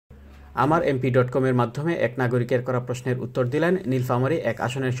আমার এমপি.কমের মাধ্যমে এক নাগরিকের করা প্রশ্নের উত্তর দিলেন নীলফামারী এক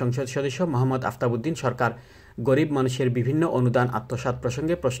আসনের সংসদ সদস্য মোহাম্মদ আফতাব উদ্দিন সরকার। গরিব মানুষের বিভিন্ন অনুদান আত্মসাৎ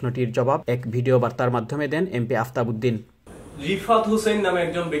প্রসঙ্গে প্রশ্নটির জবাব এক ভিডিও বার্তার মাধ্যমে দেন এমপি আফতাব উদ্দিন। রিফাত হোসেন নামে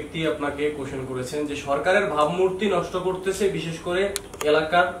একজন ব্যক্তি আপনাকে কোশ্চেন করেছেন যে সরকারের ভাবমূর্তি নষ্ট করতেছে বিশেষ করে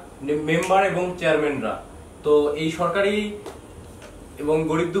এলাকার মেম্বার এবং চেয়ারম্যানরা। তো এই সরকারি এবং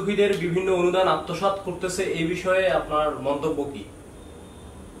গরিব দুঃখীদের বিভিন্ন অনুদান আত্মসাৎ করতেছে, এই বিষয়ে আপনার মন্তব্য কি?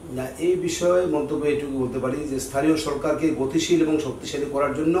 না, এই বিষয়ে মন্তব্য এটুকু বলতে পারি যে স্থানীয় সরকারকে গতিশীল এবং শক্তিশালী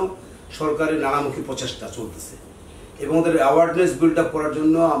করার জন্য সরকারের নানামুখী প্রচেষ্টা চলতেছে এবং ওদের অ্যাওয়ারনেস বিল্ড আপ করার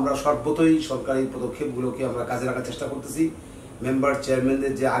জন্য আমরা সর্বতই সরকারি পদক্ষেপগুলোকে আমরা কাজে লাগার চেষ্টা করতেছি। মেম্বার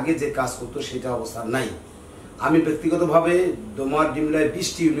চেয়ারম্যানদের যে আগে যে কাজ করতো সেটা অবস্থা নাই। আমি ব্যক্তিগতভাবে ডোমার ডিমলায়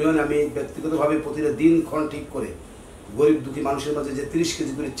 20টি ইউনিয়ন আমি ব্যক্তিগতভাবে প্রতিটা দিনক্ষণ ঠিক করে গরিব দুঃখী মানুষের মাঝে যে 30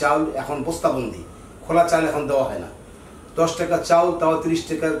 কেজি করে চাউল এখন বস্তাবন্দি, খোলা চাল এখন দেওয়া হয় না, 10 টাকা চাউল তাও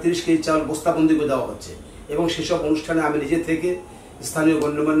 30 কেজি চাউল বস্তাবন্দি করে দেওয়া হচ্ছে। এবং সেসব অনুষ্ঠানে আমি নিজে থেকে স্থানীয়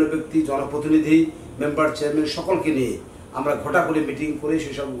গণ্যমান্য ব্যক্তি, জনপ্রতিনিধি, মেম্বার চেয়ারম্যান সকলকে নিয়ে আমরা ঘটা করে মিটিং করে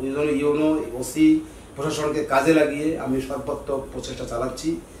সেসব ইউনো ওসি প্রশাসনকে কাজে লাগিয়ে আমি সর্বাত্মক প্রচেষ্টা চালাচ্ছি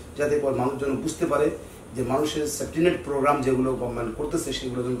যাতে করে মানুষজন বুঝতে পারে যে মানুষের সেফটিনেট প্রোগ্রাম যেগুলো গভর্নমেন্ট করতেছে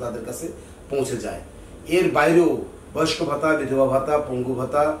সেগুলো যেন তাদের কাছে পৌঁছে যায়। এর বাইরেও বয়স্ক ভাতা, বিধবা ভাতা, পঙ্গু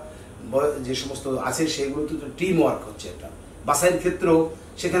ভাতা যে সমস্ত আছে সেগুলোতে তো টিম ওয়ার্ক হচ্ছে। একটা বাছাইয়ের ক্ষেত্রেও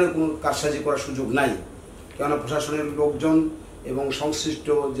সেখানে কোনো কারসাজি করার সুযোগ নাই, কেননা প্রশাসনের লোকজন এবং সংশ্লিষ্ট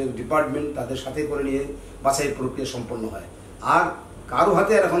যে ডিপার্টমেন্ট তাদের সাথে করে নিয়ে বাছাই প্রক্রিয়া সম্পন্ন হয়। আর কারো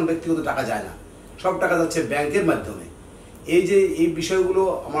হাতে আর এখন ব্যক্তিগত টাকা যায় না, সব টাকা যাচ্ছে ব্যাংকের মাধ্যমে। এই বিষয়গুলো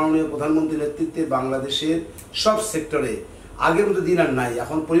মাননীয় প্রধানমন্ত্রীর নেতৃত্বে বাংলাদেশের সব সেক্টরে আগের মতো দিন আর নাই,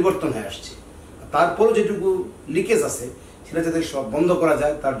 এখন পরিবর্তন হয়ে আসছে। তারপরও যেটুকু লিকেজ আছে সেটা যাতে সব বন্ধ করা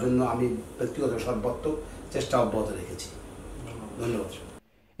যায় তার জন্য আমি ব্যক্তিগত সর্বাত্মক চেষ্টা অব্যাহত রেখেছি। ধন্যবাদ।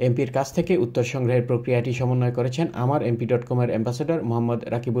 এমপির কাছ থেকে উত্তর সংগ্রহের প্রক্রিয়াটি সমন্বয় করেছেন আমার এমপি.কমের অ্যাম্বাসেডর মোহাম্মদ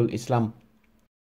রাকিবুল ইসলাম।